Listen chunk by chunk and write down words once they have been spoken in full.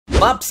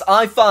Maps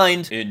I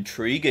find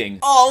intriguing.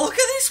 Oh, look at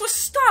this. We're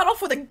starting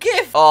off with a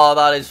GIF. Oh,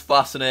 that is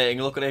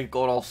fascinating. Look at it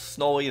going all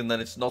snowy, and then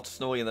it's not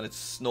snowy, and then it's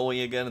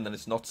snowy again, and then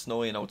it's not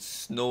snowy, and now it's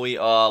snowy.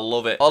 Oh, I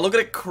love it. Oh, look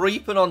at it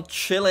creeping on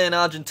Chile and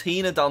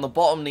Argentina down the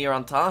bottom near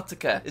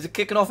Antarctica. Is it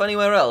kicking off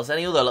anywhere else?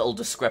 Any other little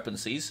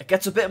discrepancies? It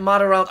gets a bit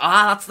mad around.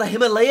 Ah, that's the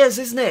Himalayas,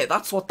 isn't it?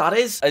 That's what that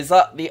is. Is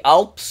that the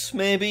Alps,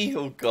 maybe?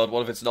 Oh, God,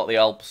 what if it's not the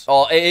Alps?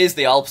 Oh, it is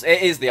the Alps.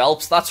 It is the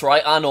Alps. That's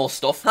right. I know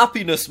stuff.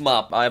 Happiness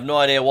map. I have no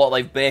idea what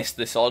they've based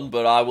this on,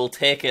 but I will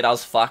take it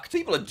as fact.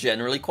 People are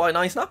generally quite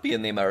nice and happy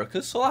in the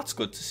Americas, so that's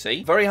good to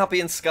see. Very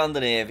happy in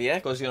Scandinavia,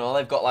 because, you know,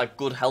 they've got, like,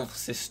 good health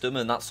system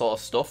and that sort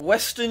of stuff.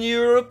 Western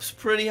Europe's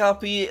pretty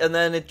happy, and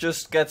then it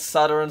just gets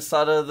sadder and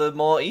sadder the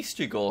more east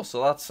you go,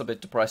 so that's a bit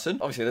depressing.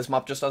 Obviously, this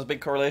map just has a big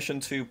correlation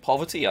to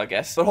poverty, I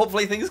guess, but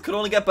hopefully things can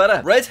only get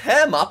better. Red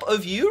hair map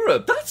of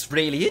Europe. That's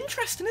really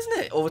interesting, isn't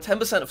it? Over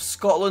 10% of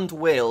Scotland,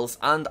 Wales,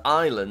 and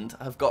Ireland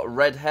have got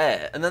red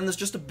hair, and then there's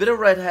just a bit of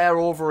red hair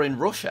over in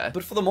Russia,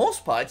 but for the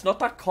most part, it's not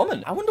that common.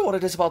 I wonder what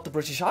it is about the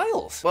British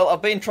Isles. Well,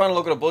 I've been trying to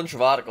look at a bunch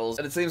of articles,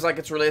 and it seems like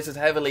it's related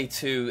heavily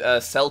to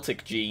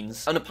Celtic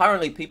genes, and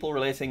apparently people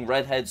relating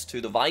redheads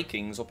to the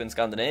Vikings up in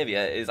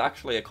Scandinavia is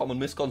actually a common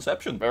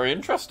misconception. Very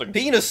interesting.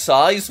 Penis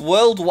size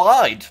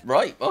worldwide.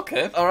 Right,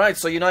 okay. Alright,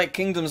 so United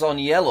Kingdom's on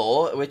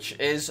yellow, which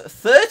is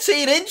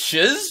 13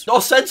 inches? Oh,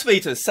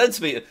 centimeters.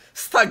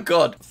 Thank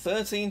God.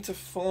 13 to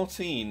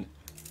 14.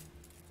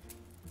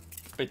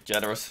 Bit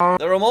generous.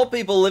 There are more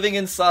people living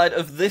inside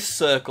of this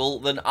circle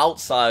than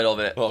outside of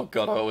it. Oh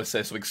God, I always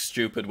say something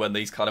stupid when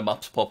these kind of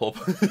maps pop up.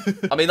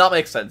 I mean, that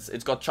makes sense.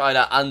 It's got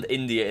China and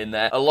India in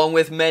there, along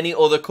with many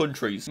other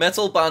countries.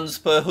 Metal bands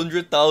per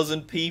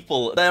 100,000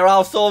 people. There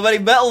are so many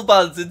metal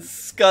bands in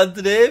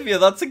Scandinavia.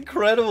 That's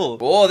incredible.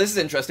 Oh, this is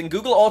interesting.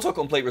 Google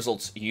autocomplete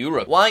results.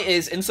 Europe. Why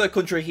is insert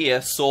country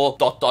here so ...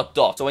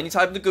 So when you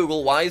type into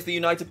Google, why is the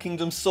United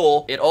Kingdom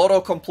so, it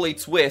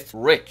autocompletes with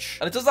rich.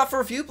 And it does that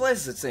for a few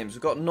places, it seems.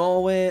 We've got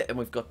Norway, and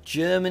we've got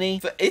Germany.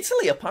 For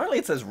Italy, apparently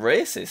it says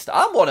racist.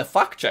 I want to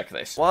fact check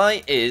this.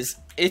 Why is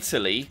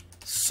Italy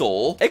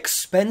so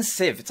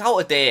expensive? It's out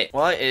of date.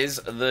 Why is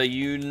the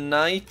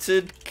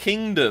United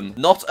Kingdom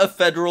not a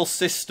federal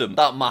system?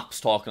 That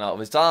map's talking out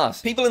of its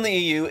arse. People in the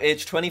EU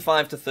aged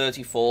 25 to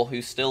 34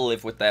 who still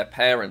live with their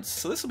parents.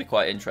 So this will be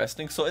quite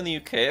interesting. So in the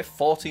UK,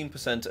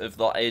 14% of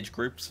that age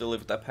group still live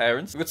with their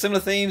parents. We've got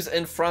similar themes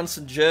in France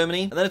and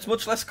Germany. And then it's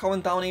much less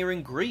common down here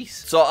in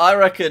Greece. So I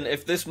reckon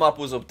if this map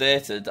was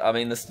updated, I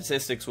mean, the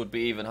statistics would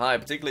be even higher,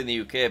 particularly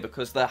in the UK,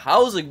 because the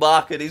housing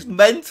market is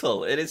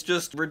mental. It is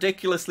just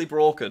ridiculously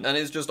broken. And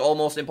it's just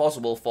almost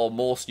impossible for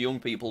most young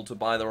people to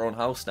buy their own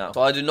house now.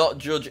 So I do not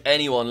judge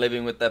anyone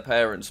living with their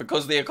parents,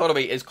 because the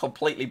economy is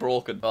completely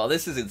broken. Oh,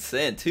 this is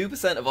insane.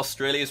 2% of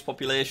Australia's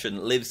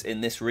population lives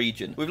in this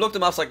region. We've looked at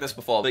maps like this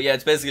before, but yeah,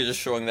 it's basically just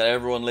showing that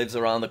everyone lives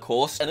around the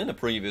coast. And in a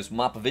previous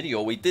map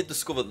video, we did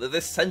discover that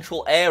this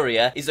central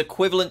area is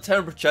equivalent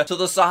temperature to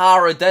the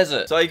Sahara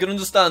Desert. So you can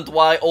understand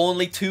why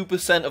only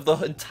 2% of the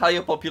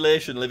entire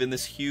population live in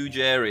this huge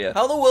area.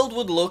 How the world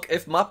would look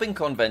if mapping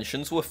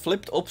conventions were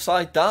flipped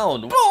upside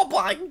down. Oh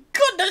my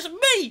goodness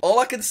me! All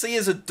I can see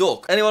is a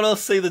duck. Anyone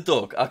else see the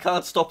duck? I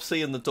can't stop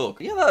seeing the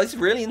duck. Yeah, that is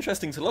really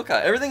interesting to look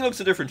at. Everything looks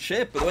a different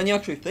shape, but when you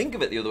actually think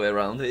of it the other way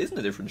around, it isn't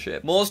a different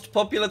shape. Most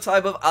popular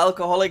type of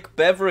alcoholic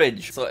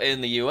beverage. So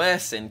in the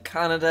US, in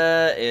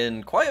Canada,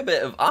 in quite a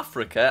bit of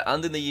Africa,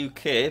 and in the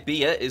UK,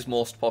 beer is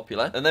most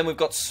popular. And then we've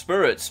got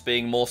spirits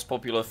being most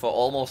popular for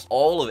almost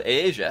all of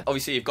Asia.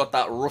 Obviously, you've got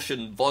that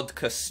Russian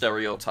vodka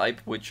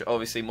stereotype, which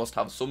obviously must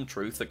have some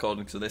truth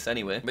according to this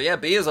anyway. But yeah,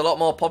 beer is a lot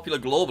more popular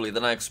globally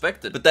than I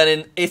expected. But then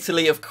in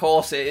Italy, of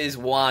course, it is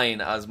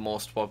wine as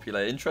most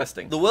popular.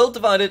 Interesting. The world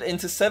divided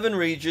into 7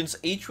 regions,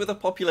 each with a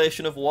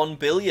population of 1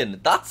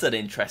 billion. That's an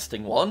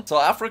interesting one. So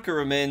Africa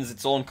remains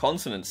its own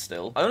continent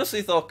still. I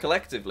honestly thought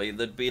collectively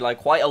there'd be like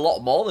quite a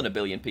lot more than 1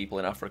 billion people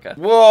in Africa.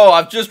 Whoa,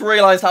 I've just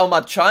realized how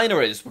mad China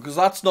is, because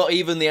that's not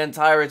even the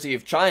entirety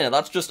of China.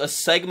 That's just a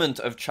segment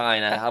of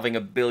China having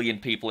 1 billion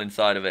people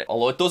inside of it.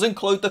 Although it does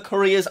include the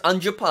Koreas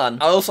and Japan.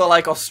 I also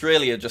like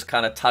Australia just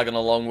kind of tagging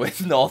along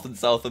with North and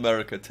South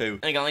America too.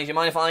 Hey guys, you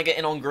mind if I get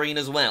in on green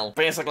as well?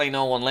 Basically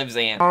no one lives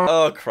here.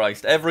 Oh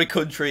Christ, every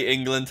country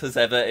England has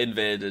ever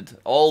invaded.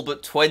 All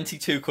but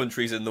 22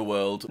 countries in the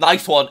world.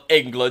 Nice one,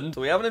 England.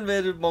 So we haven't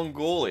invaded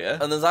Mongolia,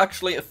 and there's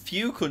actually a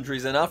few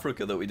countries in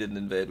Africa that we didn't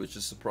invade, which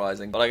is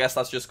surprising. But I guess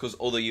that's just because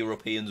other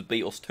Europeans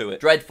beat us to it.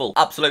 Dreadful.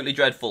 Absolutely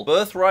dreadful.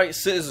 Birthright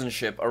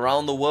citizenship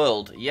around the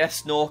world.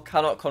 Yes, no,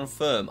 cannot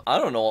confirm. I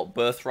don't know what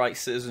birthright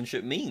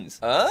citizenship means.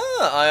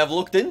 I have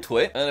looked into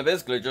it, and it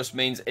basically just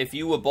means if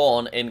you were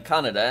born in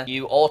Canada,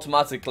 you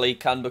automatically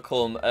can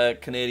become a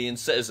Canadian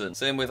citizen.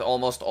 Same with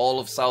almost all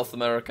of South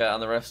America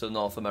and the rest of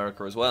North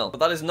America as well. But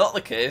that is not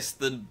the case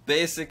then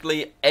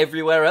basically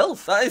everywhere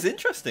else. That is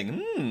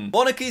interesting.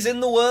 Monarchies in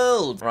the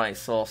world. Right,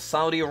 so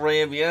Saudi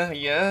Arabia,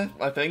 yeah,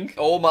 I think.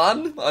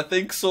 Oman, I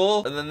think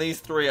so. And then these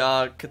 3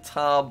 are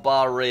Qatar,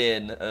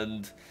 Bahrain,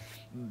 and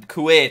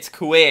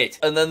Kuwait.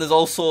 And then there's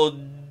also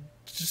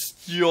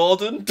just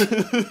Jordan.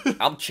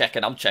 I'm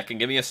checking.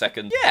 Give me a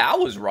second. Yeah, I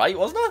was right,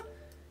 wasn't I?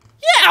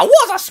 Yeah, I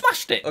was. I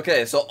smashed it.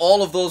 Okay, so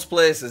all of those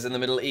places in the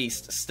Middle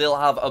East still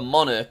have a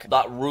monarch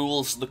that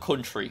rules the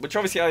country, which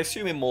obviously I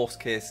assume in most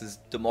cases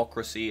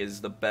democracy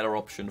is the better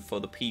option for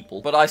the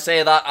people. But I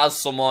say that as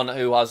someone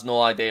who has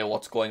no idea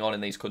what's going on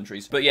in these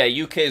countries. But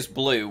yeah, UK is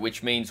blue,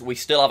 which means we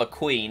still have a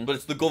queen, but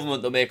it's the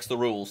government that makes the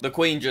rules. The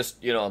queen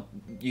just, you know,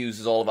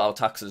 uses all of our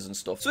taxes and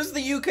stuff. So is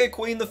the UK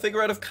queen the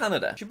figurehead of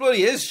Canada? She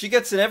bloody is. She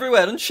gets in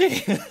everywhere, doesn't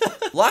she?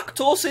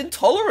 Lactose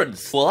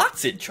intolerance. Well,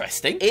 that's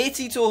interesting.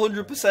 80 to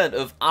 100%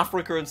 of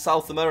Africa and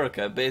South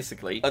America,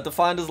 basically, are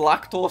defined as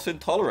lactose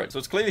intolerant. So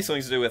it's clearly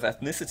something to do with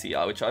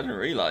ethnicity, which I didn't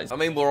realise. I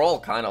mean, we're all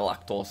kind of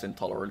lactose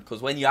intolerant,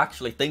 because when you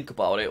actually think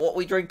about it, what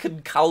we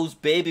drinking cow's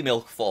baby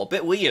milk for?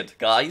 Bit weird,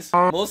 guys.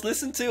 Most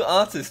listened to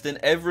artist in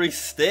every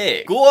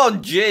state. Go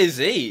on,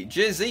 Jay-Z.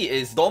 Jay-Z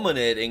is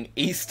dominating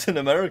Eastern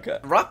America.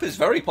 Rap is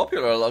very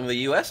popular along the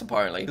US,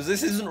 apparently, because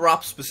this isn't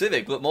rap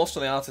specific, but most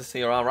of the artists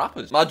here are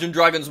rappers. Imagine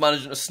Dragons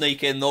managing to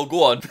sneak in, though.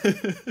 Go on.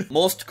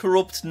 Most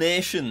corrupt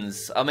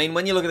nations. I mean,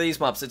 when you look at these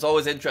maps, it's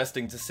always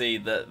interesting to see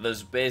that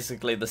there's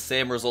basically the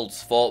same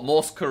results for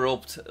most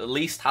corrupt,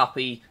 least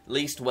happy,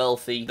 least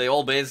wealthy. They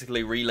all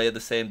basically relay the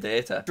same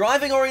data.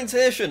 Driving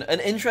orientation, an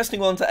interesting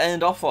one to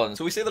end off on.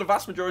 So we see that a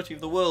vast majority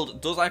of the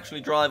world does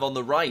actually drive on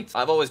the right.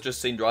 I've always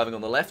just seen driving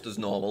on the left as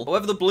normal.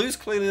 However, the blue's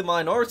clearly the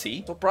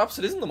minority, so perhaps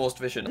it isn't the most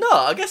efficient. No,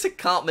 I guess it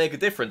can't make a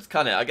difference,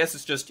 can it? I guess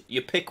it's just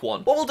you pick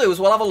one. What we'll do is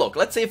we'll have a look.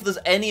 Let's see if there's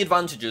any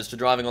advantages to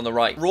driving on the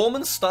right.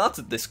 Romans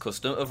started this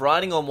custom of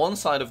riding on one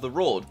side of the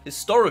road.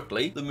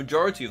 Historically, the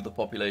majority of the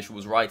population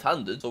was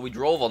right-handed, so we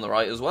drove on the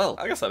right as well.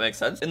 I guess that makes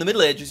sense. In the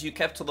Middle Ages, you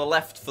kept to the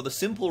left for the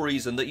simple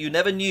reason that you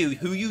never knew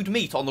who you'd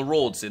meet on the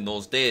roads in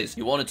those days.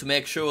 You wanted to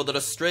make sure that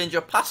a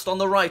stranger passed on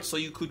the right so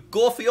you could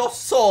go for your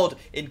sword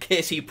in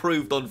case he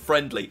proved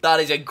unfriendly. That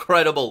is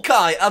incredible.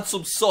 Kai, add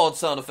some sword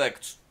sound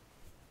effects.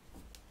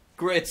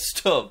 Great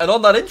stuff. And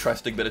on that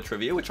interesting bit of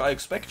trivia, which I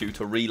expect you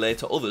to relay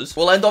to others,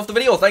 we'll end off the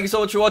video. Thank you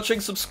so much for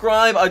watching.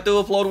 Subscribe. I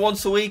do upload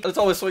once a week, and it's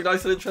always something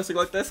nice and interesting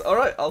like this.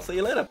 Alright, I'll see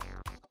you later.